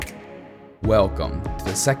Welcome to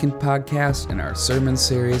the second podcast in our sermon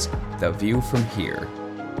series, The View from Here.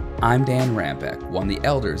 I'm Dan Rambeck, one of the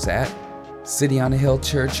elders at City on a Hill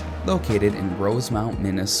Church, located in Rosemount,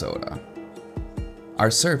 Minnesota. Our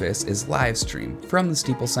service is live streamed from the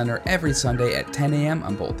Steeple Center every Sunday at 10 a.m.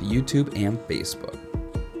 on both YouTube and Facebook.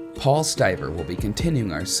 Paul Stiver will be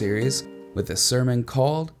continuing our series with a sermon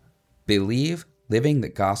called Believe, Living the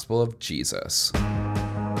Gospel of Jesus.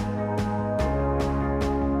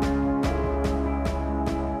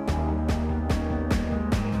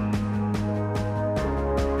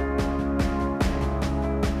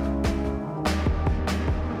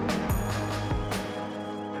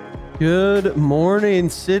 Good morning,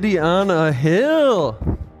 City on a Hill.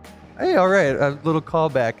 Hey, all right, a little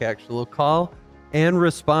callback, actually, a little call and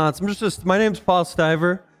response. My name's Paul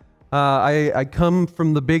Stiver. I come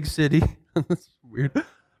from the big city. That's weird.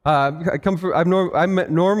 I'm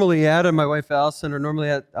normally at, and my wife Allison are normally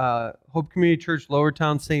at Hope Community Church,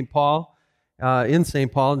 Lowertown, St. Paul, in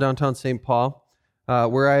St. Paul, downtown St. Paul,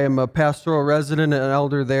 where I am a pastoral resident and an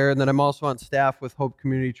elder there, and then I'm also on staff with Hope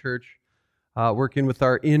Community Church. Working with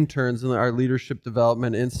our interns in our Leadership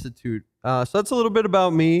Development Institute. So that's a little bit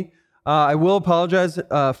about me. I will apologize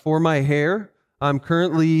for my hair. I'm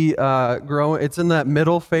currently growing. It's in that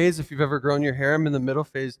middle phase. If you've ever grown your hair, I'm in the middle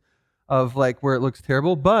phase of like where it looks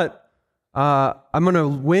terrible. But I'm going to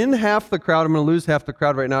win half the crowd. I'm going to lose half the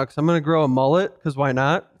crowd right now because I'm going to grow a mullet, because why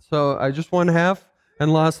not? So I just won half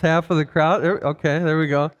and lost half of the crowd. Okay, there we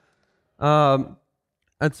go.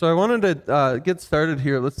 And so I wanted to get started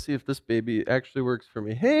here. Let's see if this baby actually works for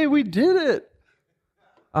me. Hey, we did it!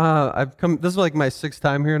 This is like my sixth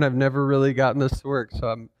time here, and I've never really gotten this to work,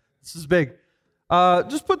 so this is big.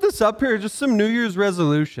 Just put this up here, just some New Year's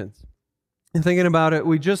resolutions. And thinking about it,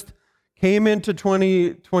 we just came into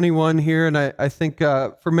 2021 here, and I think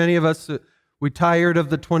for many of us, we tired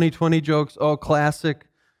of the 2020 jokes. Oh, classic.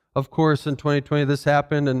 Of course, in 2020 this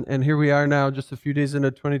happened, and here we are now, just a few days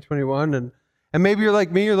into 2021, and maybe you're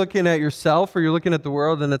like me, you're looking at yourself or you're looking at the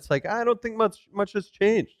world and it's like, I don't think much has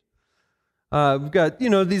changed. We've got,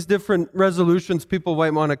 these different resolutions. People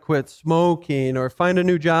might want to quit smoking or find a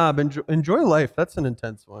new job, enjoy life. That's an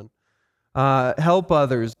intense one. Help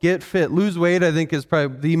others, get fit, lose weight, I think is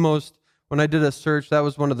probably the most, when I did a search, that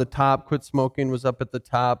was one of the top. Quit smoking was up at the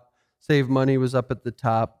top. Save money was up at the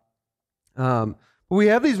top. But we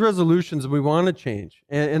have these resolutions and we want to change.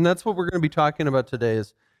 And that's what we're going to be talking about today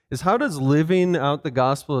is how does living out the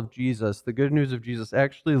gospel of Jesus, the good news of Jesus,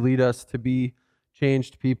 actually lead us to be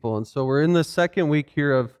changed people? And so we're in the second week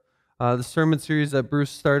here of the sermon series that Bruce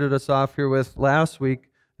started us off here with last week,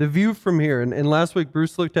 The View from Here. And last week,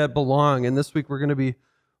 Bruce looked at belong, and this week we're going to be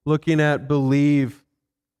looking at believe.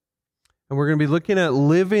 And we're going to be looking at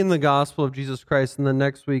living the gospel of Jesus Christ, and then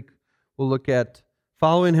next week we'll look at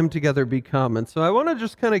following him together, become. And so I want to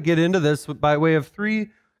just kind of get into this by way of three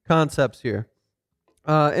concepts here.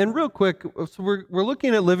 And real quick, so we're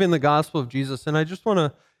looking at living the gospel of Jesus, and I just want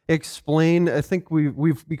to explain, I think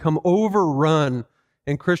we've become overrun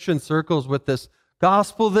in Christian circles with this,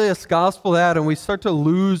 gospel that, and we start to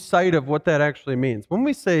lose sight of what that actually means. When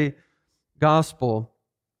we say gospel,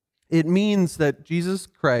 it means that Jesus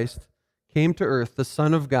Christ came to earth, the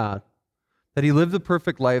Son of God, that he lived the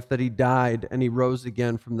perfect life, that he died, and he rose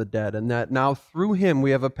again from the dead, and that now through him we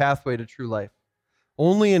have a pathway to true life.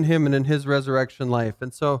 Only in him and in his resurrection life.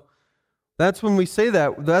 And so that's when we say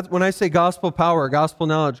that. That's when I say gospel power, gospel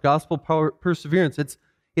knowledge, gospel power, perseverance.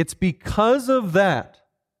 It's because of that,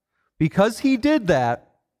 because he did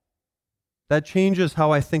that, that changes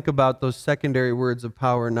how I think about those secondary words of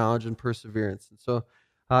power, knowledge, and perseverance. And so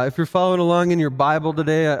if you're following along in your Bible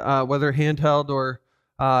today, whether handheld or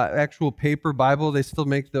actual paper Bible, they still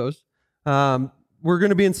make those. We're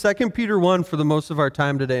going to be in 2 Peter 1 for the most of our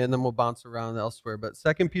time today, and then we'll bounce around elsewhere. But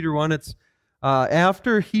 2 Peter 1, it's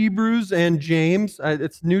after Hebrews and James.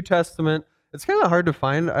 It's New Testament. It's kind of hard to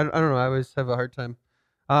find. I don't know. I always have a hard time.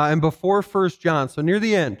 And before 1 John, so near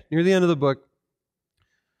the end of the book,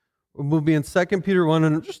 we'll be in 2 Peter 1,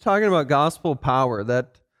 and I'm just talking about gospel power,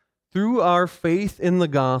 that through our faith in the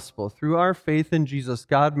gospel, through our faith in Jesus,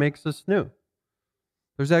 God makes us new.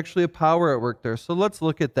 There's actually a power at work there. So let's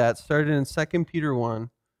look at that, starting in 2 Peter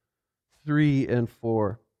 1, 3 and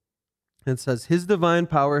 4. It says, his divine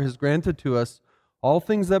power has granted to us all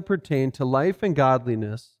things that pertain to life and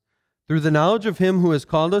godliness, through the knowledge of him who has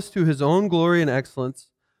called us to his own glory and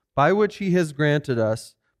excellence, by which he has granted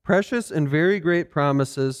us precious and very great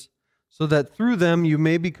promises, so that through them you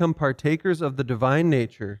may become partakers of the divine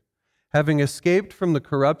nature, having escaped from the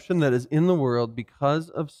corruption that is in the world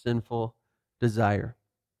because of sinful desire.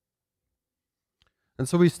 And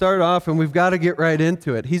so we start off and we've got to get right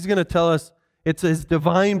into it. He's going to tell us it's his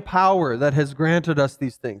divine power that has granted us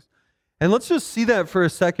these things. And let's just see that for a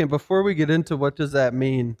second before we get into what does that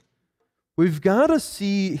mean. We've got to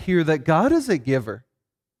see here that God is a giver.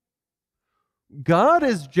 God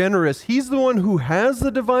is generous. He's the one who has the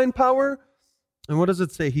divine power. And what does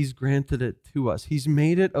it say? He's granted it to us. He's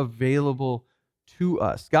made it available to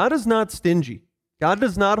us. God is not stingy. God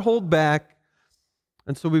does not hold back.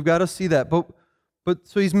 And so we've got to see that. But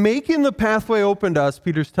so he's making the pathway open to us.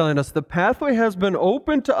 Peter's telling us the pathway has been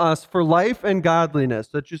open to us for life and godliness.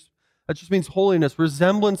 That just means holiness,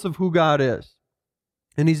 resemblance of who God is.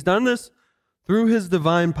 And he's done this through his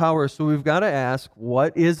divine power. So we've got to ask,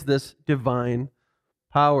 what is this divine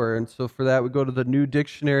power? And so for that, we go to the New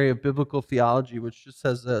Dictionary of Biblical Theology, which just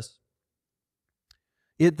says this.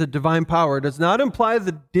 The divine power does not imply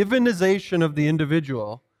the divinization of the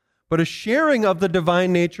individual, but a sharing of the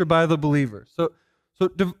divine nature by the believer. So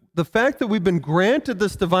the fact that we've been granted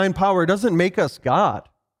this divine power doesn't make us God,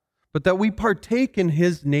 but that we partake in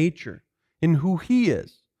his nature, in who he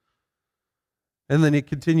is. And then he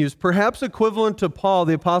continues, perhaps equivalent to Paul,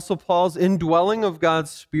 the Apostle Paul's indwelling of God's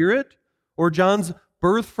Spirit, or John's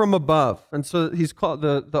birth from above. And so he's called,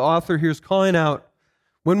 the author here is calling out,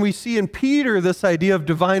 when we see in Peter this idea of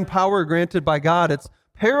divine power granted by God, it's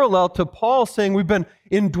parallel to Paul saying we've been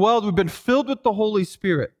indwelled, we've been filled with the Holy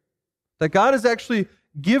Spirit. That God has actually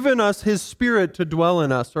given us his Spirit to dwell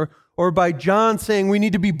in us. Or by John saying we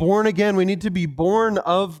need to be born again, we need to be born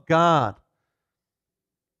of God.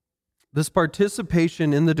 This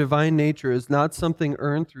participation in the divine nature is not something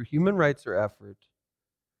earned through human rights or effort,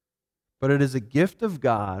 but it is a gift of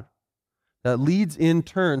God that leads in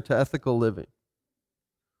turn to ethical living.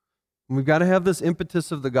 And we've got to have this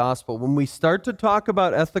impetus of the gospel. When we start to talk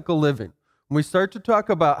about ethical living, when we start to talk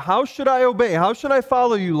about how should I obey, how should I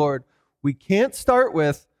follow you, Lord, we can't start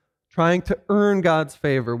with trying to earn God's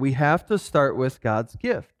favor. We have to start with God's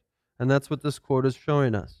gift. And that's what this quote is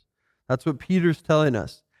showing us. That's what Peter's telling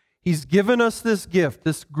us. He's given us this gift,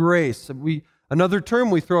 this grace. Another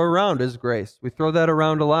term we throw around is grace. We throw that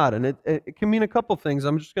around a lot, and it can mean a couple things.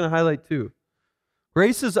 I'm just going to highlight two.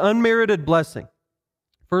 Grace is unmerited blessing.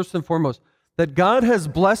 First and foremost, that God has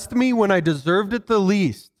blessed me when I deserved it the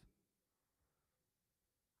least.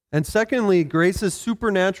 And secondly, grace is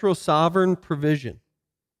supernatural sovereign provision.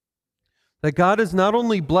 That God has not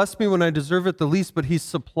only blessed me when I deserve it the least, but he's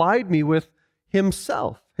supplied me with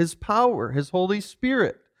himself, his power, his Holy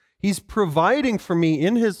Spirit. He's providing for me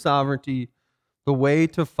in his sovereignty the way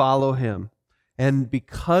to follow him. And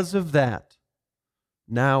because of that,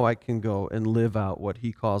 now I can go and live out what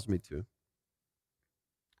he calls me to.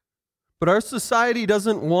 But our society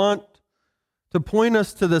doesn't want to point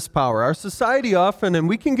us to this power. Our society often, and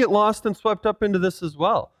we can get lost and swept up into this as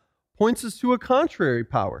well, points us to a contrary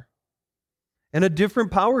power and a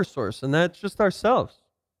different power source, and that's just ourselves.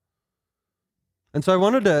 And so I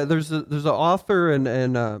wanted to, there's an author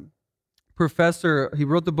and professor, he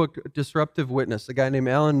wrote the book Disruptive Witness, a guy named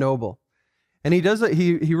Alan Noble. And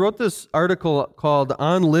he wrote this article called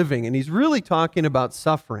On Living, and he's really talking about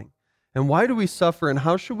suffering. And why do we suffer, and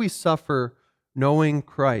how should we suffer knowing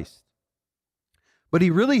Christ? But he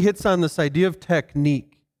really hits on this idea of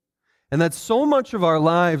technique. And that so much of our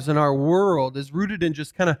lives and our world is rooted in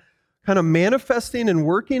just kind of manifesting and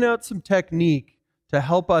working out some technique to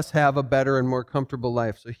help us have a better and more comfortable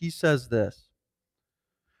life. So he says this: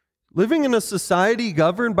 living in a society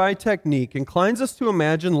governed by technique inclines us to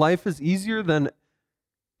imagine life is easier than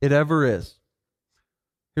it ever is.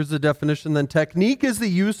 Here's the definition then. Technique is the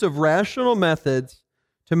use of rational methods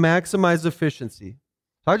to maximize efficiency.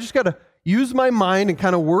 So I just got to use my mind and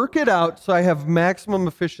kind of work it out so I have maximum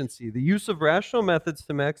efficiency. The use of rational methods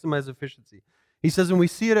to maximize efficiency. He says, and we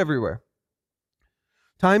see it everywhere.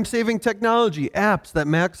 Time-saving technology, apps that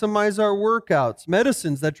maximize our workouts,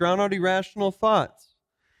 medicines that drown out irrational thoughts,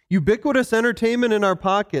 ubiquitous entertainment in our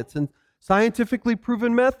pockets, and scientifically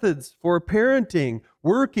proven methods for parenting,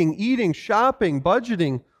 working, eating, shopping,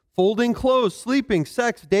 budgeting, folding clothes, sleeping,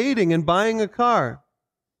 sex, dating, and buying a car.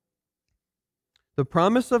 The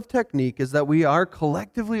promise of technique is that we are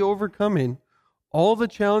collectively overcoming all the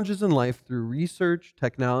challenges in life through research,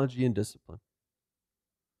 technology, and discipline.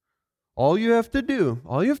 All you have to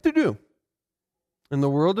do in the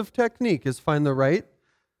world of technique is find the right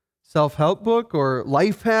self-help book or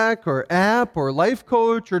life hack or app or life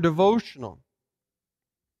coach or devotional.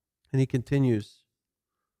 And he continues.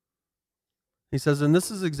 He says, and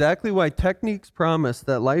this is exactly why technique's promise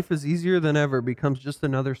that life is easier than ever becomes just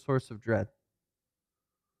another source of dread.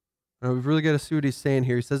 Now, we've really got to see what he's saying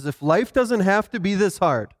here. He says, if life doesn't have to be this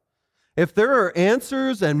hard, if there are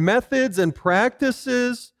answers and methods and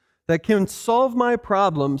practices that can solve my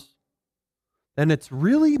problems, then it's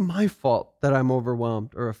really my fault that I'm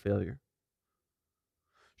overwhelmed or a failure.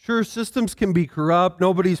 Sure, systems can be corrupt,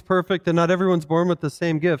 nobody's perfect, and not everyone's born with the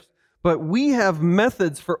same gifts, but we have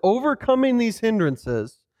methods for overcoming these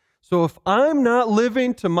hindrances. So if I'm not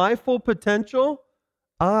living to my full potential,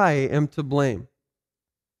 I am to blame.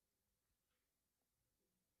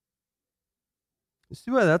 You see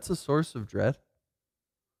why that's a source of dread?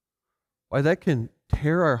 Why that can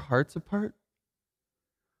tear our hearts apart?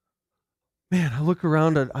 Man, I look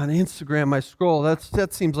around on Instagram, I scroll,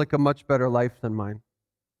 that seems like a much better life than mine.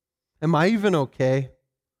 Am I even okay?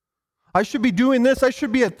 I should be doing this. I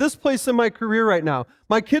should be at this place in my career right now.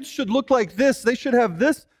 My kids should look like this. They should have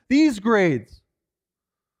these grades.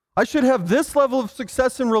 I should have this level of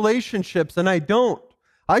success in relationships, and I don't.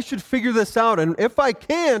 I should figure this out. And if I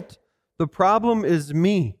can't, the problem is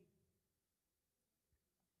me.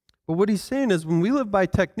 But what he's saying is when we live by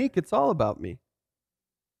technique, it's all about me.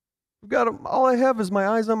 All I have is my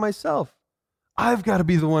eyes on myself. I've got to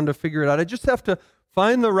be the one to figure it out. I just have to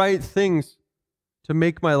find the right things to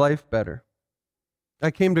make my life better. I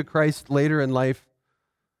came to Christ later in life,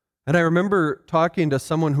 and I remember talking to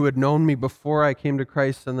someone who had known me before I came to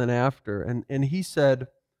Christ and then after, and he said,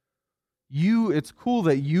 it's cool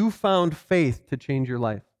that you found faith to change your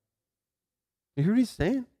life. You hear what he's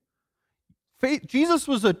saying? Faith, Jesus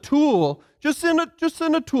was a tool, just in a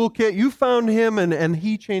toolkit. You found him, and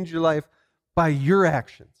he changed your life by your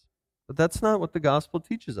actions. But that's not what the gospel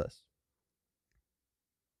teaches us.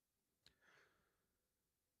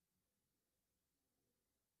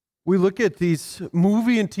 We look at these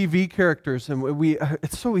movie and TV characters, and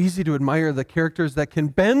it's so easy to admire the characters that can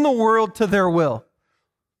bend the world to their will.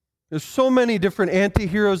 There's so many different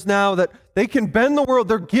anti-heroes now that they can bend the world.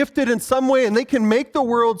 They're gifted in some way, and they can make the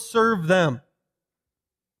world serve them.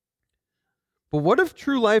 But what if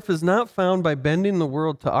true life is not found by bending the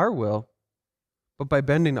world to our will, but by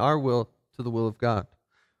bending our will to the will of God?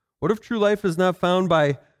 What if true life is not found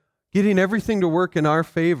by getting everything to work in our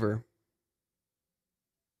favor,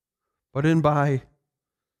 but by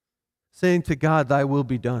saying to God, thy will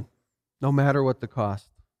be done, no matter what the cost?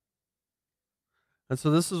 And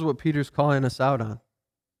so this is what Peter's calling us out on.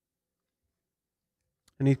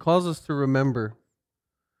 And he calls us to remember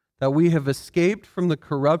that we have escaped from the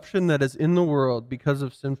corruption that is in the world because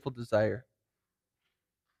of sinful desire.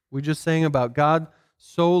 We just sang about God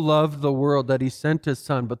so loved the world that he sent his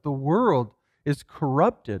son, but the world is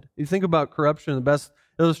corrupted. You think about corruption, the best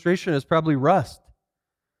illustration is probably rust.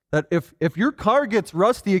 That if your car gets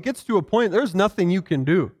rusty, it gets to a point, there's nothing you can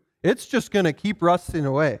do. It's just going to keep rusting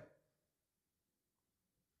away.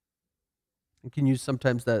 You can use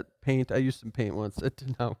sometimes that paint. I used some paint once. It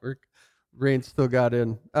did not work. Rain still got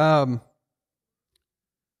in. But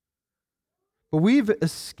we've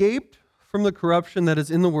escaped from the corruption that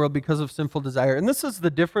is in the world because of sinful desire. And this is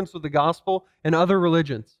the difference with the gospel and other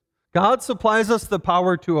religions. God supplies us the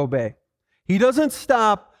power to obey. He doesn't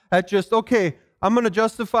stop at just, okay, I'm going to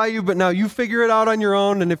justify you, but now you figure it out on your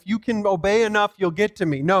own, and if you can obey enough, you'll get to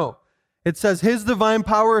me. No. It says his divine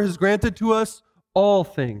power has granted to us all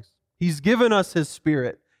things. He's given us his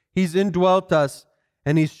Spirit. He's indwelt us,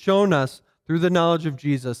 and he's shown us through the knowledge of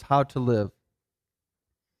Jesus how to live.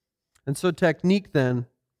 And so technique then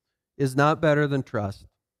is not better than trust.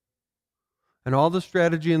 And all the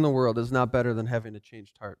strategy in the world is not better than having a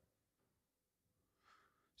changed heart.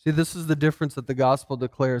 See, this is the difference that the gospel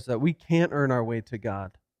declares, that we can't earn our way to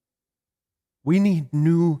God. We need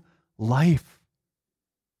new life.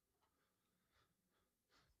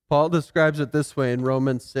 Paul describes it this way in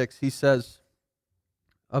Romans 6. He says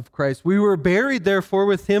of Christ, we were buried therefore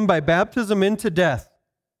with him by baptism into death.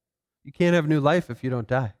 You can't have new life if you don't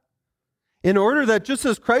die. In order that just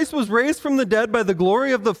as Christ was raised from the dead by the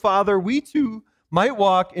glory of the Father, we too might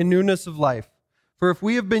walk in newness of life. For if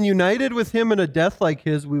we have been united with him in a death like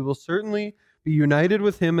his, we will certainly be united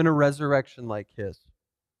with him in a resurrection like his.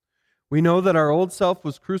 We know that our old self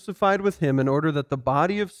was crucified with him in order that the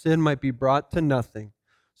body of sin might be brought to nothing,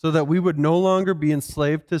 so that we would no longer be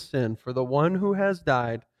enslaved to sin. For the one who has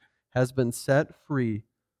died has been set free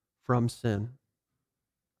from sin.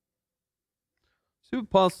 See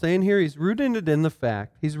what Paul's saying here? He's rooting it in the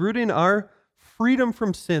fact. He's rooting our freedom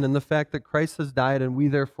from sin in the fact that Christ has died and we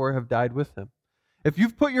therefore have died with him. If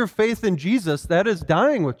you've put your faith in Jesus, that is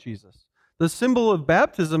dying with Jesus. The symbol of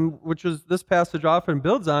baptism, which is this passage often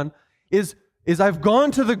builds on, is I've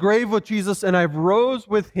gone to the grave with Jesus and I've rose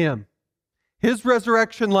with him. His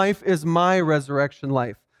resurrection life is my resurrection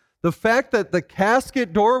life. The fact that the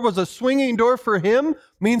casket door was a swinging door for him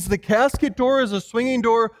means the casket door is a swinging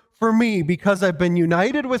door for me because I've been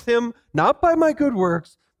united with him, not by my good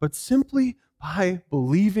works, but simply by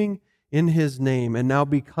believing in his name. And now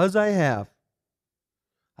because I have,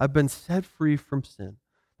 I've been set free from sin.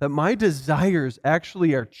 That my desires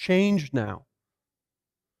actually are changed now.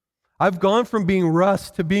 I've gone from being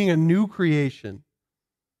rust to being a new creation.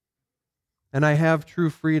 And I have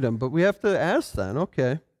true freedom. But we have to ask then,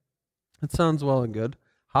 okay, it sounds well and good.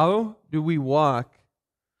 How do we walk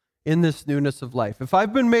in this newness of life? If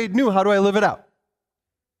I've been made new, how do I live it out?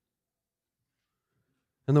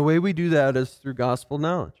 And the way we do that is through gospel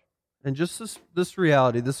knowledge. And just this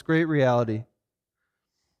reality, this great reality,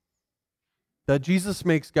 that Jesus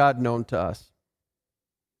makes God known to us.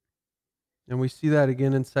 And we see that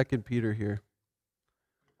again in 2 Peter here.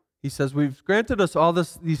 He says, we've granted us all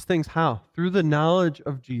these things. How? Through the knowledge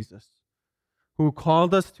of Jesus, who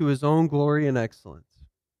called us to his own glory and excellence.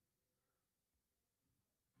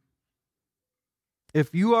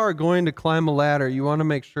 If you are going to climb a ladder, you want to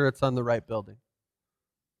make sure it's on the right building.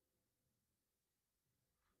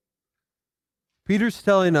 Peter's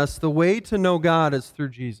telling us the way to know God is through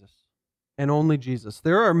Jesus and only Jesus.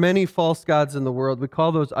 There are many false gods in the world. We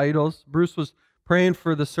call those idols. Bruce was praying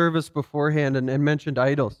for the service beforehand and mentioned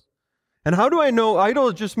idols. And how do I know?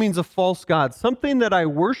 Idol just means a false god, something that I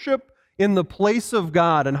worship in the place of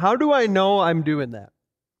God. And how do I know I'm doing that?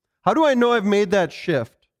 How do I know I've made that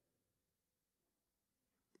shift?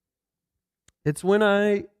 It's when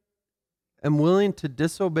I am willing to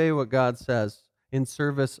disobey what God says in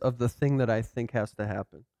service of the thing that I think has to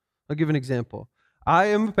happen. I'll give an example. I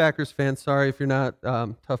am a Packers fan. Sorry if you're not.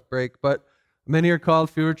 Tough break. But many are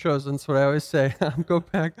called, few are chosen. That's what I always say. Go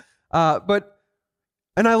Pack.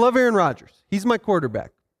 And I love Aaron Rodgers. He's my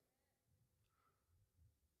quarterback.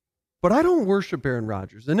 But I don't worship Aaron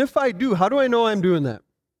Rodgers. And if I do, how do I know I'm doing that?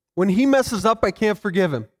 When he messes up, I can't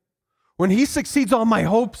forgive him. When he succeeds, all my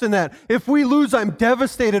hopes in that. If we lose, I'm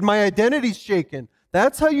devastated. My identity's shaken.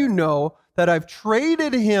 That's how you know that I've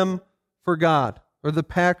traded him for God, or the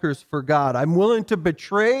Packers for God. I'm willing to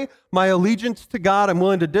betray my allegiance to God. I'm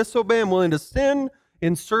willing to disobey. I'm willing to sin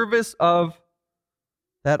in service of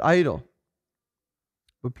that idol.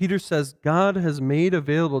 But Peter says God has made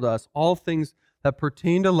available to us all things that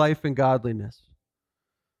pertain to life and godliness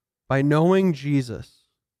by knowing Jesus.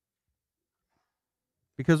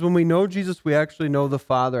 Because when we know Jesus, we actually know the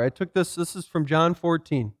Father. I took this is from John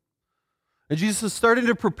 14. And Jesus is starting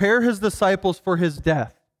to prepare his disciples for his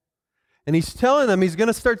death. And he's telling them, he's going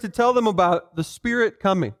to start to tell them about the Spirit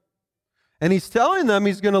coming. And he's telling them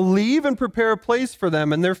he's going to leave and prepare a place for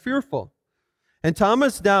them, and they're fearful. And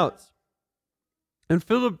Thomas doubts. And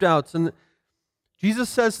Philip doubts. And Jesus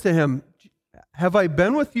says to him, have I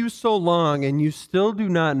been with you so long, and you still do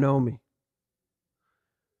not know me?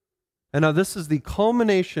 And now this is the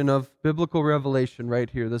culmination of biblical revelation right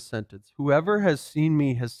here, this sentence. Whoever has seen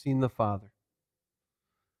me has seen the Father.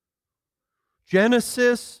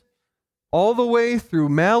 Genesis, all the way through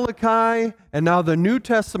Malachi, and now the New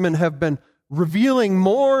Testament have been revealing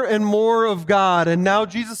more and more of God. And now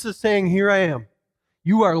Jesus is saying, here I am.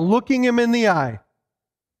 You are looking him in the eye.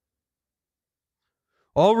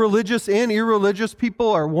 All religious and irreligious people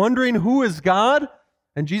are wondering who is God.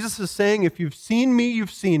 And Jesus is saying, if you've seen me,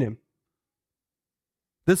 you've seen him.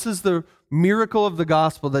 This is the miracle of the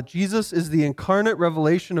gospel, that Jesus is the incarnate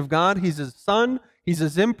revelation of God. He's his Son. He's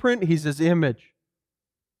his imprint. He's his image.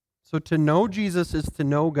 So to know Jesus is to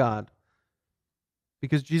know God,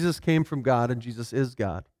 because Jesus came from God and Jesus is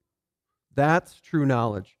God. That's true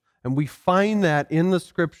knowledge. And we find that in the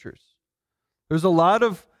scriptures. There's a lot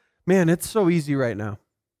of, man, it's so easy right now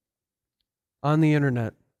on the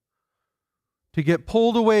internet to get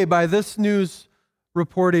pulled away by this news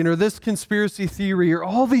reporting or this conspiracy theory or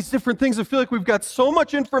all these different things. I feel like we've got so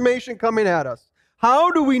much information coming at us.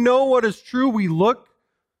 How do we know what is true? We look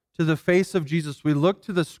to the face of Jesus. We look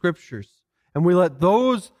to the scriptures, and we let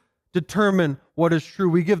those determine what is true.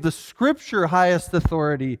 We give the scripture highest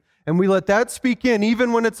authority, and we let that speak in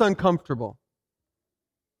even when it's uncomfortable.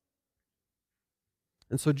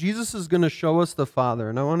 And so Jesus is going to show us the Father,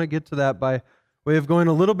 and I want to get to that by way of going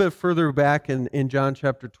a little bit further back in John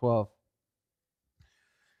chapter 12.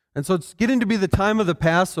 And so it's getting to be the time of the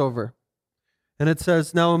Passover. And it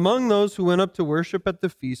says, now among those who went up to worship at the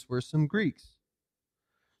feast were some Greeks.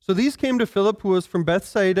 So these came to Philip, who was from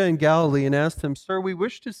Bethsaida in Galilee, and asked him, Sir, we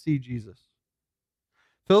wish to see Jesus.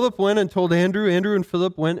 Philip went and told Andrew. Andrew and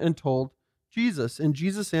Philip went and told Jesus. And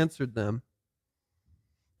Jesus answered them,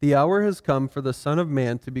 The hour has come for the Son of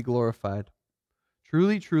Man to be glorified.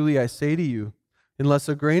 Truly, truly, I say to you, unless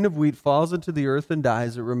a grain of wheat falls into the earth and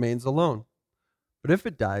dies, it remains alone. But if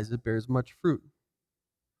it dies, it bears much fruit.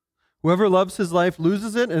 Whoever loves his life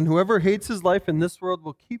loses it, and whoever hates his life in this world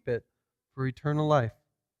will keep it for eternal life.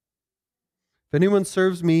 If anyone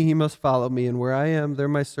serves me, he must follow me, and where I am, there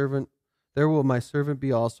will my servant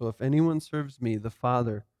be also. If anyone serves me, the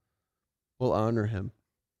Father will honor him.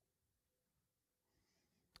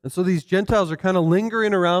 And so these Gentiles are kind of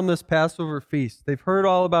lingering around this Passover feast. They've heard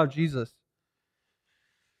all about Jesus.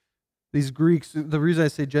 These Greeks, the reason I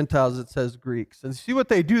say Gentiles, it says Greeks. And see what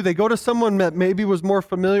they do? They go to someone that maybe was more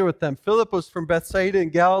familiar with them. Philip was from Bethsaida in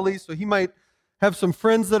Galilee, so he might have some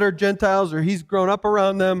friends that are Gentiles, or he's grown up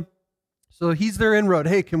around them. So he's their inroad.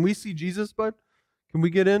 Hey, can we see Jesus, bud? Can we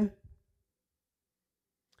get in?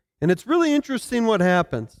 And it's really interesting what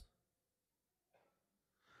happens.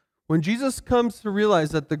 When Jesus comes to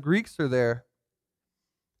realize that the Greeks are there,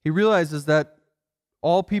 he realizes that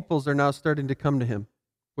all peoples are now starting to come to him,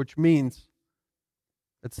 which means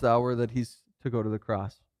it's the hour that he's to go to the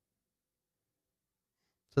cross.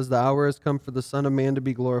 It says the hour has come for the Son of Man to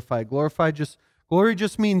be glorified. Glory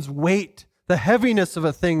just means weight, the heaviness of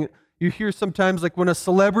a thing. You hear sometimes like when a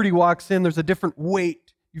celebrity walks in, there's a different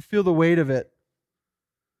weight. You feel the weight of it.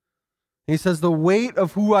 And he says, the weight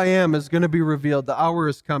of who I am is going to be revealed. The hour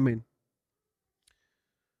is coming.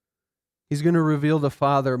 He's going to reveal the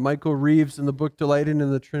Father. Michael Reeves in the book Delighting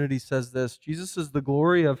in the Trinity says this: Jesus is the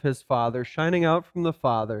glory of his Father, shining out from the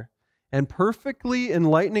Father, and perfectly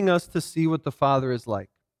enlightening us to see what the Father is like.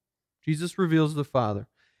 Jesus reveals the Father.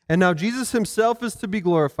 And now Jesus himself is to be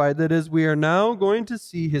glorified. That is, we are now going to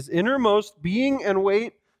see his innermost being and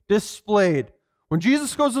weight displayed. When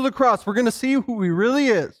Jesus goes to the cross, we're going to see who he really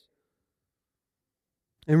is.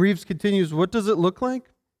 And Reeves continues, what does it look like?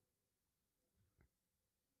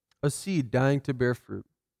 A seed dying to bear fruit,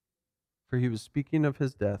 for he was speaking of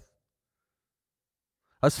his death.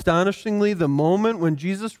 Astonishingly, the moment when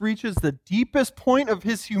Jesus reaches the deepest point of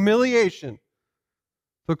his humiliation,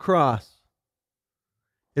 the cross,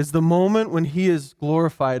 is the moment when he is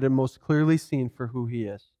glorified and most clearly seen for who he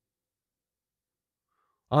is.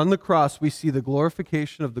 On the cross, we see the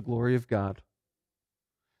glorification of the glory of God,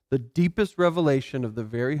 the deepest revelation of the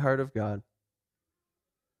very heart of God.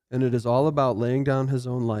 And it is all about laying down his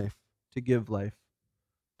own life to give life,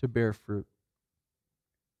 to bear fruit.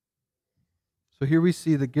 So here we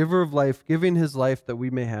see the giver of life giving his life that we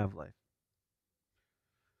may have life.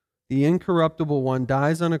 The incorruptible one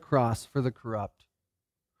dies on a cross for the corrupt,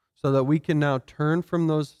 so that we can now turn from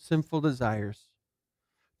those sinful desires,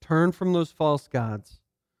 turn from those false gods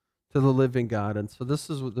to the living God. And so this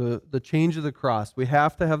is the change of the cross. We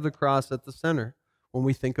have to have the cross at the center when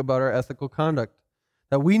we think about our ethical conduct.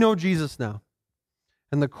 That we know Jesus now.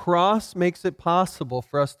 And the cross makes it possible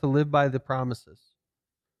for us to live by the promises.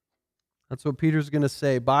 That's what Peter's going to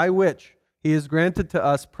say. By which he has granted to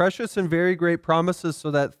us precious and very great promises,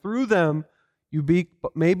 so that through them you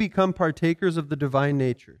may become partakers of the divine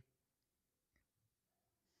nature.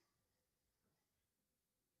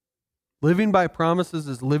 Living by promises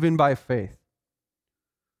is living by faith.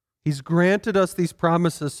 He's granted us these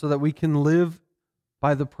promises so that we can live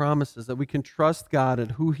by the promises, that we can trust God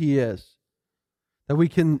and who he is, that we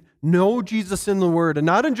can know Jesus in the Word, and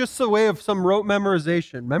not in just the way of some rote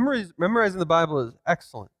memorization. Memorizing the Bible is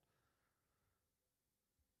excellent.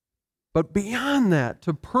 But beyond that,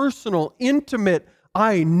 to personal, intimate,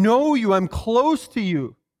 I know you, I'm close to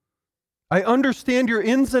you. I understand your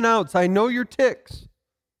ins and outs, I know your tics.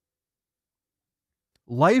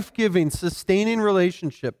 Life-giving, sustaining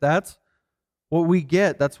relationship, that's what we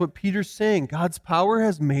get. That's what Peter's saying. God's power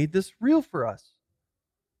has made this real for us.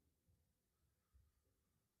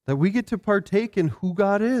 That we get to partake in who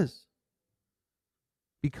God is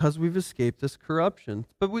because we've escaped this corruption.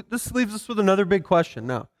 But this leaves us with another big question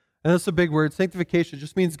now. And that's a big word. Sanctification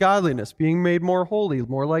just means godliness, being made more holy,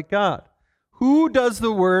 more like God. Who does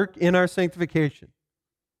the work in our sanctification?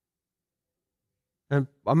 And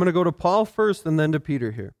I'm going to go to Paul first and then to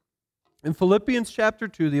Peter here. In Philippians chapter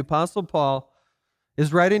 2, the Apostle Paul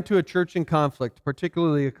is writing to a church in conflict,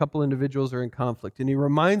 particularly a couple individuals are in conflict, and he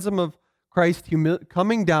reminds them of Christ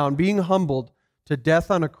coming down, being humbled to death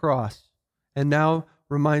on a cross, and now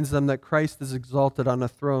reminds them that Christ is exalted on a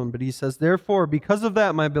throne. But he says, therefore, because of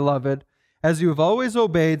that, my beloved, as you have always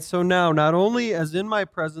obeyed, so now, not only as in my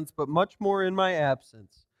presence, but much more in my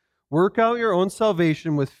absence, work out your own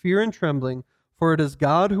salvation with fear and trembling, for it is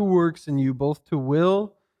God who works in you both to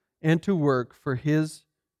will and to work for his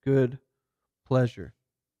good pleasure.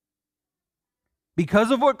 Because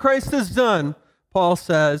of what Christ has done, Paul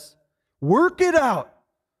says, work it out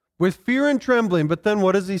with fear and trembling. But then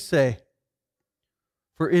what does he say?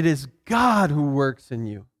 For it is God who works in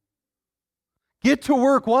you. Get to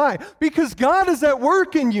work. Why? Because God is at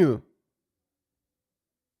work in you.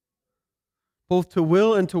 both to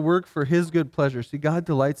will and to work for his good pleasure. See, God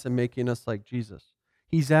delights in making us like Jesus.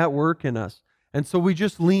 He's at work in us. And so we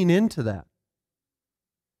just lean into that.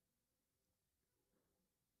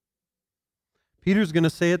 Peter's going to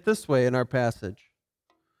say it this way in our passage.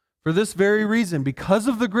 For this very reason, because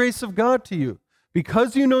of the grace of God to you,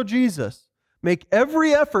 because you know Jesus, make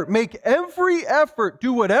every effort,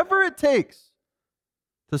 do whatever it takes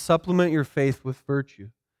to supplement your faith with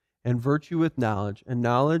virtue, and virtue with knowledge, and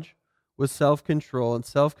knowledge with self-control, and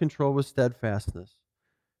self-control with steadfastness,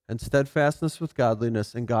 and steadfastness with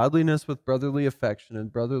godliness, and godliness with brotherly affection,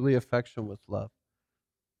 and brotherly affection with love.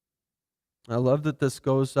 I love that this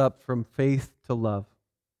goes up from faith to love.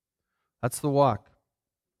 That's the walk.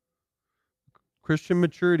 Christian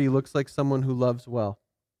maturity looks like someone who loves well.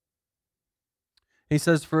 He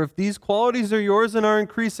says, for if these qualities are yours and are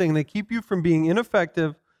increasing, they keep you from being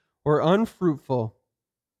ineffective or unfruitful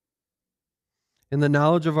in the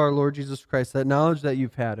knowledge of our Lord Jesus Christ, that knowledge that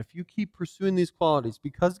you've had. If you keep pursuing these qualities,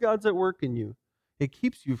 because God's at work in you, it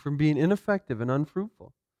keeps you from being ineffective and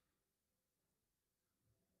unfruitful.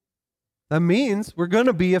 That means we're going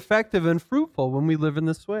to be effective and fruitful when we live in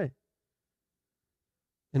this way.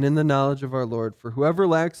 And in the knowledge of our Lord. For whoever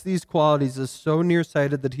lacks these qualities is so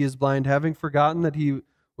nearsighted that he is blind, having forgotten that he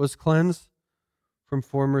was cleansed from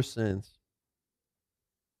former sins.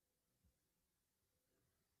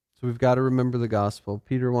 So we've got to remember the gospel.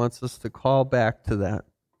 Peter wants us to call back to that.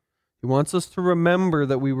 He wants us to remember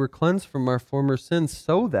that we were cleansed from our former sins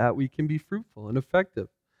so that we can be fruitful and effective.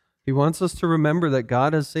 He wants us to remember that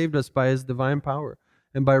God has saved us by his divine power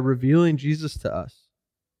and by revealing Jesus to us.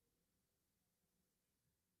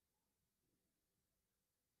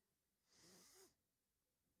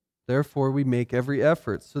 Therefore, we make every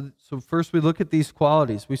effort. So first we look at these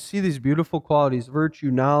qualities. We see these beautiful qualities: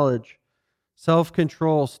 virtue, knowledge,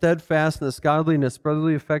 self-control, steadfastness, godliness,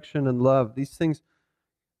 brotherly affection, and love. These things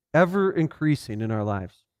ever increasing in our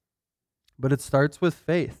lives. But it starts with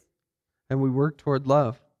faith, and we work toward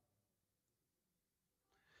love.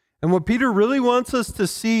 And what Peter really wants us to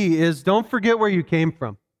see is, don't forget where you came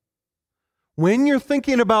from. When you're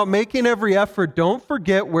thinking about making every effort, don't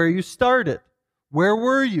forget where you started. Where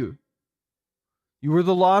were you? You were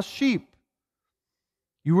the lost sheep.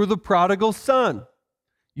 You were the prodigal son.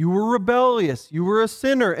 You were rebellious. You were a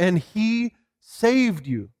sinner, and he saved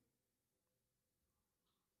you.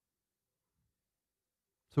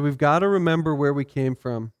 So we've got to remember where we came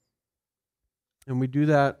from. And we do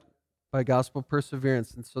that by gospel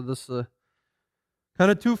perseverance. And so this is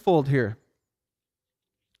kind of twofold here.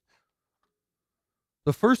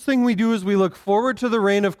 The first thing we do is we look forward to the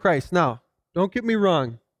reign of Christ. Now, don't get me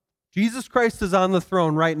wrong. Jesus Christ is on the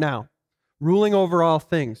throne right now, ruling over all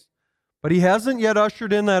things. But he hasn't yet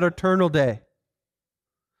ushered in that eternal day.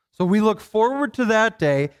 So we look forward to that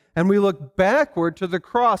day, and we look backward to the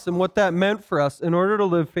cross and what that meant for us in order to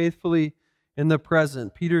live faithfully in the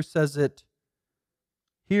present. Peter says it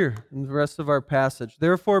here in the rest of our passage.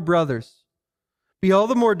 Therefore, brothers, be all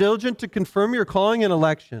the more diligent to confirm your calling and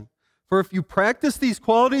election. For if you practice these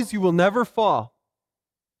qualities, you will never fall.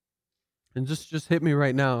 And just hit me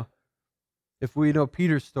right now. If we know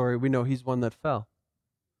Peter's story, we know he's one that fell.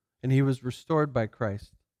 And he was restored by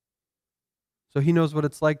Christ. So he knows what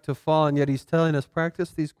it's like to fall, and yet he's telling us,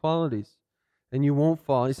 practice these qualities, and you won't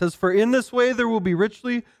fall. He says, for in this way there will be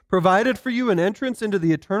richly provided for you an entrance into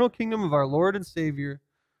the eternal kingdom of our Lord and Savior,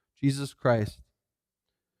 Jesus Christ.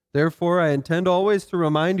 Therefore, I intend always to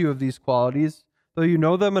remind you of these qualities, though you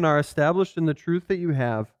know them and are established in the truth that you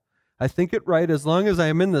have. I think it right, as long as I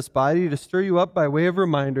am in this body, to stir you up by way of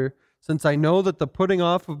reminder, since I know that the putting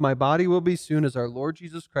off of my body will be soon, as our Lord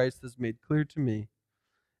Jesus Christ has made clear to me.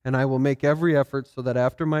 And I will make every effort so that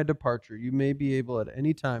after my departure, you may be able at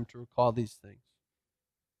any time to recall these things.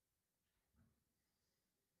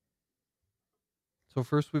 So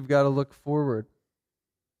first we've got to look forward.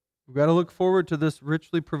 We've got to look forward to this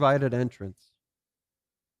richly provided entrance.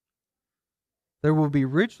 There will be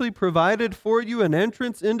richly provided for you an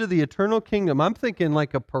entrance into the eternal kingdom. I'm thinking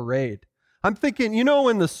like a parade. I'm thinking, you know,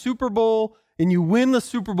 in the Super Bowl, and you win the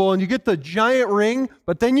Super Bowl, and you get the giant ring,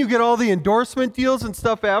 but then you get all the endorsement deals and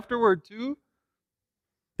stuff afterward too.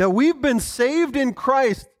 That we've been saved in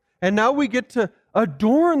Christ, and now we get to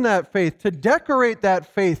adorn that faith, to decorate that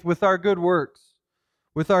faith with our good works,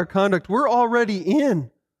 with our conduct. We're already in,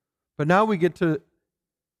 but now we get to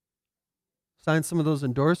sign some of those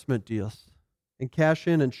endorsement deals and cash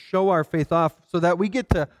in and show our faith off so that we get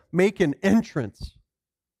to make an entrance.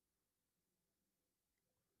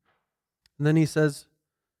 And then he says,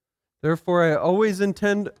 therefore, I always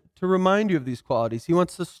intend to remind you of these qualities. He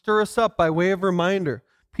wants to stir us up by way of reminder.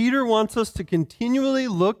 Peter wants us to continually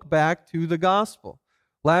look back to the gospel.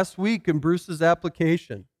 Last week in Bruce's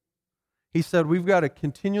application, he said we've got to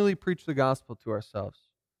continually preach the gospel to ourselves.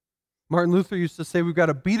 Martin Luther used to say we've got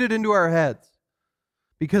to beat it into our heads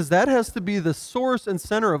because that has to be the source and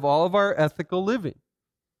center of all of our ethical living.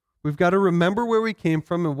 We've got to remember where we came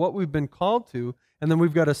from and what we've been called to, and then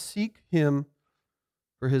we've got to seek Him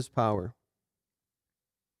for His power.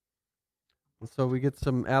 And so we get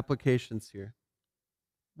some applications here.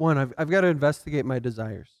 One, I've got to investigate my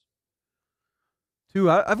desires. Two,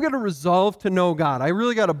 I've got to resolve to know God. I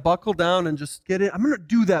really got to buckle down and just get it. I'm going to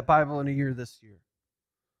do that Bible in a year this year.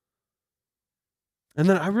 And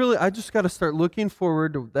then I just got to start looking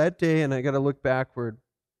forward to that day, and I got to look backward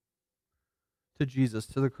to Jesus,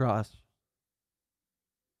 to the cross.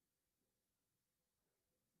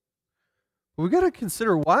 We got to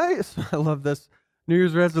consider why. I love this. New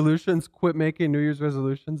Year's resolutions. Quit making New Year's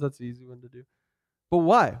resolutions. That's the easy one to do. But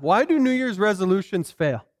why? Why do New Year's resolutions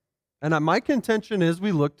fail? And my contention is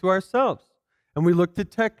we look to ourselves and we look to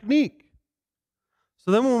technique. So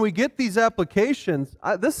then when we get these applications,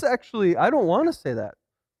 I don't want to say that.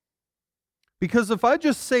 Because if I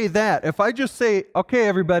just say that, if I just say, okay,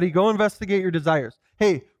 everybody, go investigate your desires.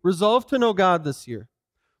 Hey, resolve to know God this year.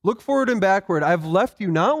 Look forward and backward. I've left you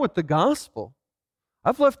not with the gospel.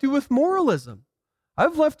 I've left you with moralism.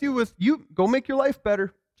 I've left you with, go make your life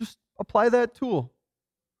better. Just apply that tool.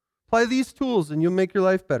 Apply these tools and you'll make your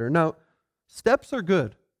life better. Now, steps are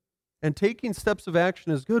good. And taking steps of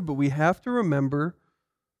action is good, but we have to remember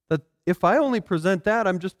that if I only present that,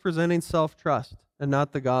 I'm just presenting self-trust and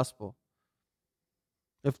not the gospel.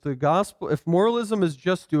 If moralism is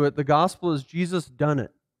just do it, the gospel is Jesus done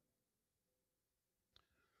it.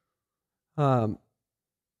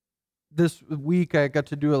 This week I got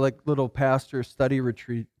to do a little pastor study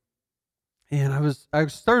retreat. And I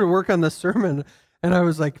started to work on this sermon and I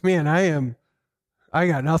was like, man, I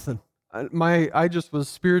got nothing. I just was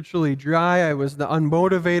spiritually dry. I was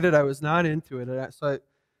unmotivated. I was not into it.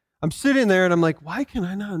 I'm sitting there and I'm like, why can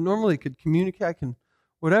I not? Normally could communicate, I can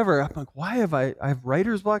whatever. I'm like, why have I have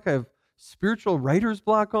writer's block? I have spiritual writer's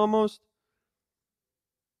block almost.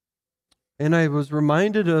 And I was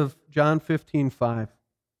reminded of John 15:5,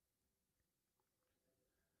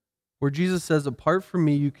 where Jesus says, apart from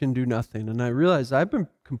me, you can do nothing. And I realized I've been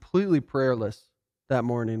completely prayerless that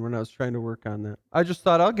morning when I was trying to work on that. I just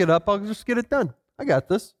thought, I'll get up, I'll just get it done. I got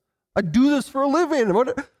this. I do this for a living.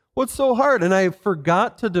 What's so hard? And I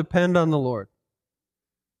forgot to depend on the Lord.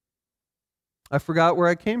 I forgot where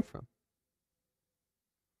I came from.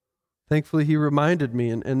 Thankfully, He reminded me,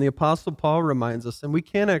 and the Apostle Paul reminds us, and we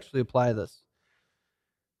can actually apply this.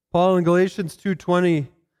 Paul in Galatians 2:20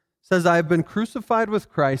 says, I have been crucified with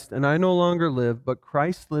Christ, and I no longer live, but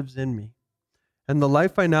Christ lives in me. And the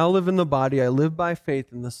life I now live in the body, I live by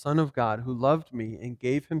faith in the Son of God, who loved me and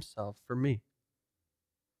gave Himself for me.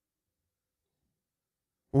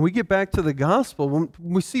 When we get back to the gospel, when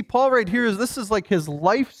we see Paul right here, this is like his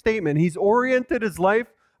life statement. He's oriented his life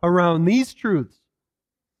around these truths.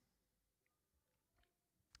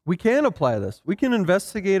 We can apply this. We can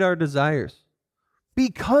investigate our desires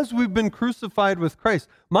because we've been crucified with Christ.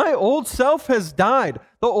 My old self has died.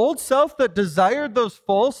 The old self that desired those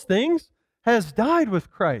false things has died with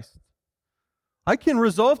Christ. I can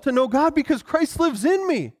resolve to know God because Christ lives in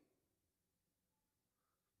me.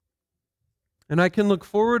 And I can look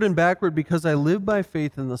forward and backward because I live by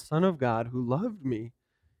faith in the Son of God who loved me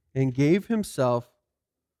and gave Himself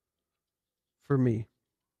for me.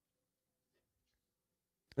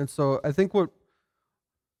 And so I think what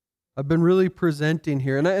I've been really presenting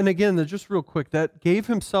here, and again, just real quick, that gave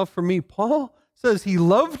Himself for me. Paul says He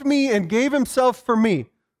loved me and gave Himself for me.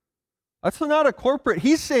 That's not a corporate.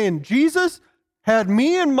 He's saying Jesus had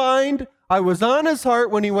me in mind. I was on His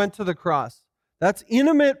heart when He went to the cross. That's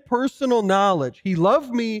intimate, personal knowledge. He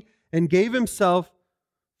loved me and gave Himself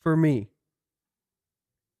for me.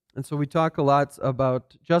 And so we talk a lot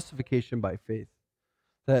about justification by faith.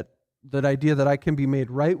 That idea that I can be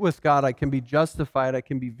made right with God, I can be justified, I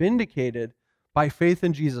can be vindicated by faith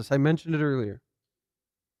in Jesus. I mentioned it earlier.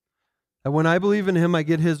 That when I believe in Him, I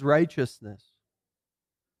get His righteousness.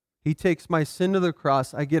 He takes my sin to the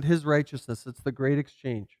cross, I get His righteousness. It's the great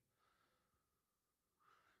exchange.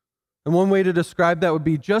 And one way to describe that would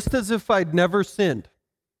be just as if I'd never sinned,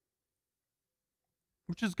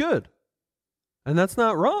 which is good. And that's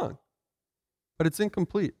not wrong, but it's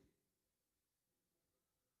incomplete.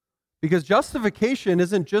 Because justification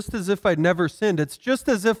isn't just as if I'd never sinned. It's just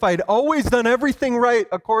as if I'd always done everything right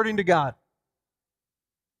according to God.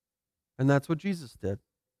 And that's what Jesus did.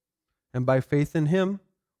 And by faith in Him,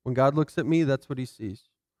 when God looks at me, that's what He sees.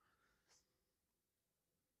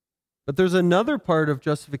 But there's another part of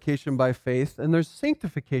justification by faith, and there's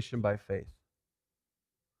sanctification by faith.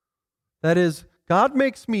 That is, God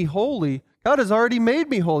makes me holy. God has already made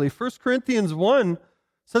me holy. 1 Corinthians 1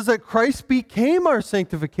 says that Christ became our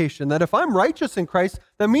sanctification. That if I'm righteous in Christ,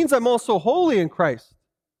 that means I'm also holy in Christ.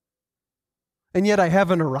 And yet I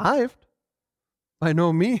haven't arrived. By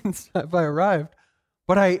no means have I arrived.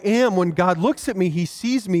 But I am. When God looks at me, he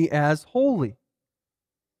sees me as holy.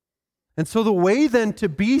 And so the way then to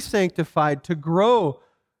be sanctified, to grow,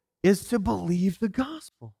 is to believe the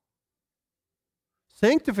gospel.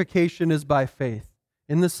 Sanctification is by faith,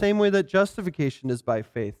 in the same way that justification is by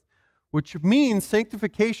faith, which means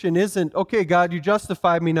sanctification isn't, okay, God, you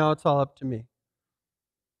justified me, now it's all up to me.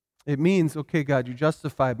 It means, okay, God, you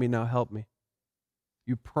justified me, now help me.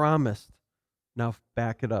 You promised, now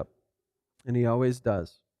back it up. And he always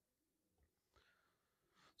does.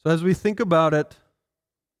 So as we think about it,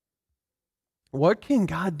 what can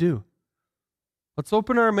God do? Let's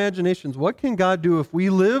open our imaginations. What can God do if we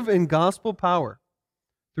live in gospel power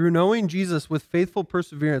through knowing Jesus with faithful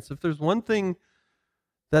perseverance? If there's one thing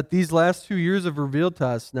that these last 2 years have revealed to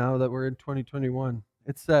us now that we're in 2021,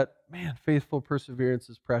 it's that, man, faithful perseverance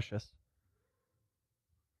is precious.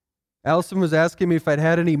 Allison was asking me if I'd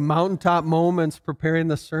had any mountaintop moments preparing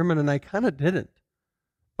the sermon, and I kind of didn't.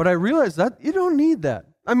 But I realized that you don't need that.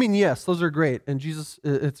 I mean, yes, those are great, and Jesus,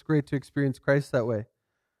 it's great to experience Christ that way.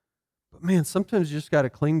 But man, sometimes you just got to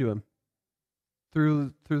cling to him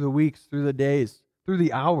through the weeks, through the days, through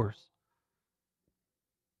the hours.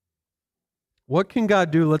 What can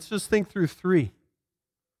God do? Let's just think through 3.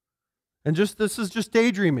 And this is just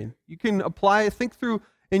daydreaming. You can think through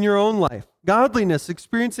in your own life. Godliness,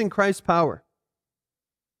 experiencing Christ's power.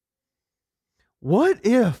 What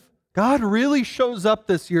if God really shows up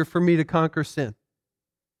this year for me to conquer sin?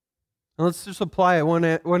 Now let's just apply it.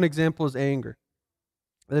 One example is anger.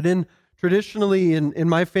 That traditionally in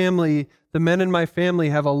my family, the men in my family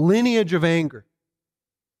have a lineage of anger.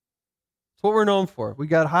 It's what we're known for. We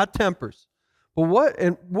got hot tempers. But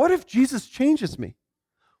what if Jesus changes me?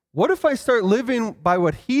 What if I start living by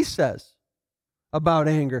what he says about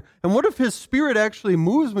anger? And what if his Spirit actually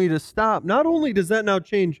moves me to stop? Not only does that now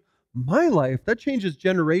change my life, that changes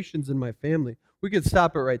generations in my family. We could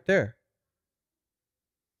stop it right there.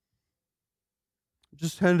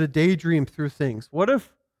 Just kind of daydream through things. What if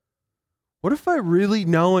I really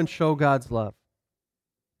know and show God's love?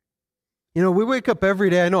 You know, we wake up every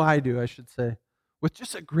day, I know I do, I should say, with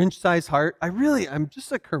just a Grinch-sized heart. I'm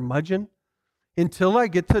just a curmudgeon until I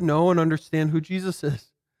get to know and understand who Jesus is.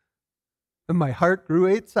 And my heart grew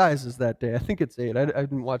 8 sizes that day. I think it's 8. I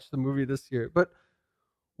didn't watch the movie this year. But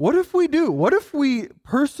what if we do? What if we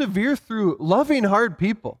persevere through loving hard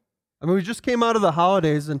people? I mean, we just came out of the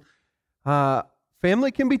holidays, and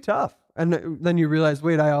family can be tough. And then you realize,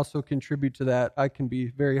 wait, I also contribute to that. I can be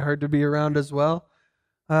very hard to be around as well.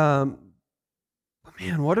 But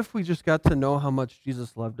man, what if we just got to know how much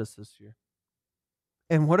Jesus loved us this year?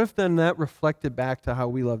 And what if then that reflected back to how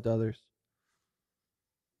we loved others?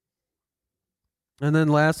 And then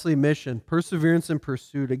lastly, mission, perseverance and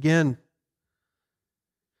pursuit. Again,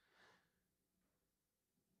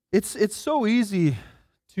 it's so easy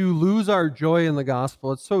to lose our joy in the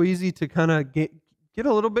gospel. It's so easy to kind of get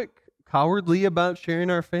a little bit cowardly about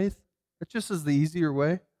sharing our faith. It just is the easier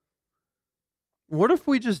way. What if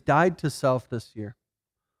we just died to self this year?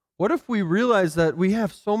 What if we realize that we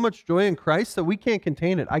have so much joy in Christ that we can't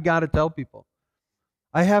contain it? I got to tell people.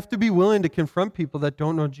 I have to be willing to confront people that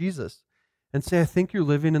don't know Jesus and say, I think you're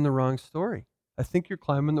living in the wrong story. I think you're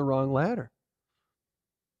climbing the wrong ladder.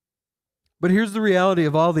 But here's the reality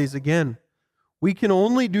of all these. Again, we can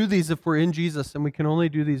only do these if we're in Jesus, and we can only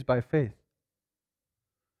do these by faith.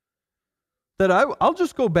 That I'll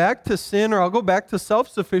just go back to sin, or I'll go back to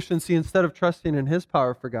self-sufficiency instead of trusting in his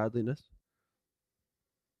power for godliness.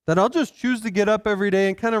 That I'll just choose to get up every day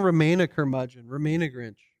and kind of remain a curmudgeon, remain a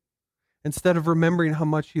Grinch, instead of remembering how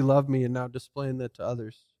much he loved me and now displaying that to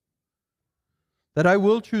others. That I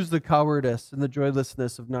will choose the cowardice and the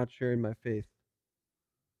joylessness of not sharing my faith.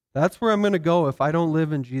 That's where I'm going to go if I don't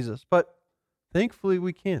live in Jesus. But thankfully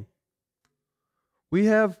we can. We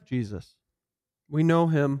have Jesus. We know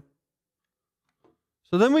him.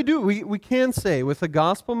 So then we can say, with a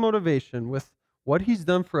gospel motivation, with what he's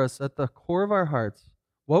done for us at the core of our hearts,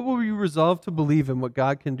 what will we resolve to believe in what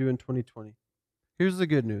God can do in 2020? Here's the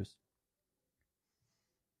good news.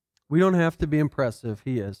 We don't have to be impressive.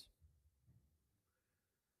 He is.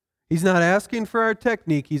 He's not asking for our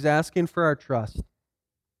technique. He's asking for our trust.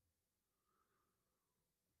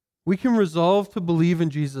 We can resolve to believe in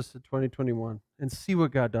Jesus in 2021 and see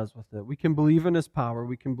what God does with it. We can believe in his power.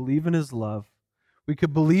 We can believe in his love. We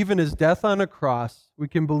could believe in his death on a cross. We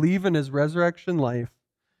can believe in his resurrection life.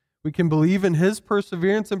 We can believe in his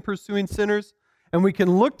perseverance in pursuing sinners, and we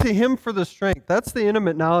can look to him for the strength. That's the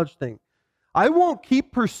intimate knowledge thing. I won't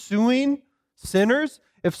keep pursuing sinners.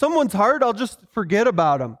 If someone's hard, I'll just forget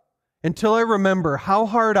about them until I remember how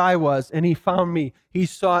hard I was, and he found me. He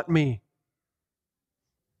sought me.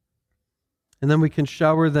 And then we can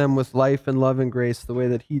shower them with life and love and grace the way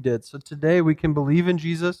that he did. So today we can believe in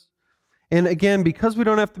Jesus. And again, because we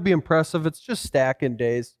don't have to be impressive, it's just stacking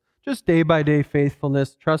days. Just day-by-day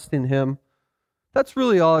faithfulness, trusting him. That's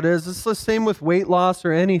really all it is. It's the same with weight loss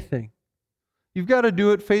or anything. You've got to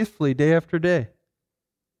do it faithfully day after day.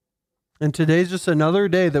 And today's just another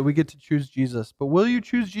day that we get to choose Jesus. But will you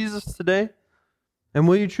choose Jesus today? And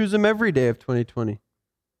will you choose him every day of 2020?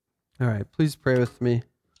 All right, please pray with me.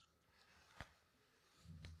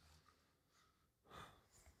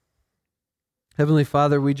 Heavenly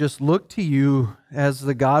Father, we just look to you as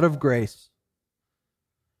the God of grace.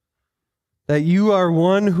 That you are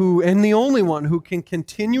one who, and the only one who can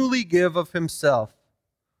continually give of himself.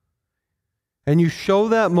 And you show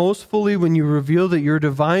that most fully when you reveal that your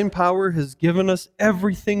divine power has given us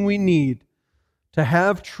everything we need to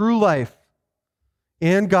have true life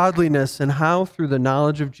and godliness, and how through the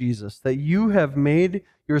knowledge of Jesus. That you have made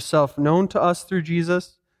yourself known to us through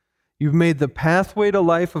Jesus. You've made the pathway to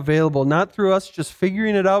life available, not through us just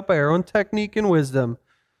figuring it out by our own technique and wisdom.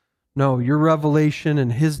 No, your revelation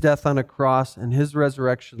and his death on a cross and his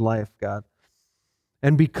resurrection life, God.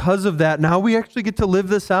 And because of that, now we actually get to live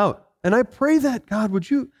this out. And I pray that, God, would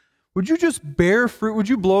you just bear fruit? Would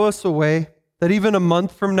you blow us away? That even a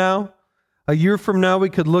month from now, a year from now, we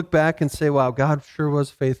could look back and say, wow, God sure was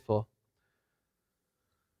faithful.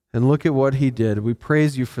 And look at what he did. We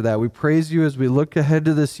praise you for that. We praise you as we look ahead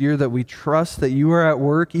to this year, that we trust that you are at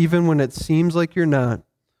work even when it seems like you're not.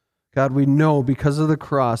 God, we know because of the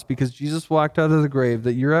cross, because Jesus walked out of the grave,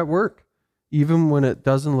 that you're at work, even when it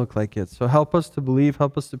doesn't look like it. So help us to believe,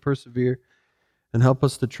 help us to persevere, and help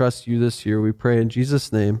us to trust you this year. We pray in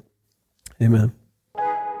Jesus' name. Amen.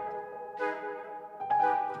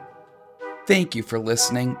 Thank you for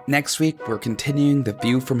listening. Next week, we're continuing the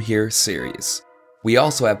View from Here series. We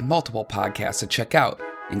also have multiple podcasts to check out,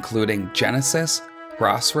 including Genesis,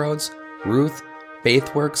 Crossroads, Ruth,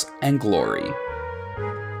 Faithworks, and Glory.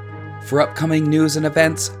 For upcoming news and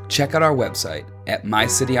events, check out our website at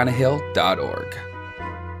mycityonahill.org.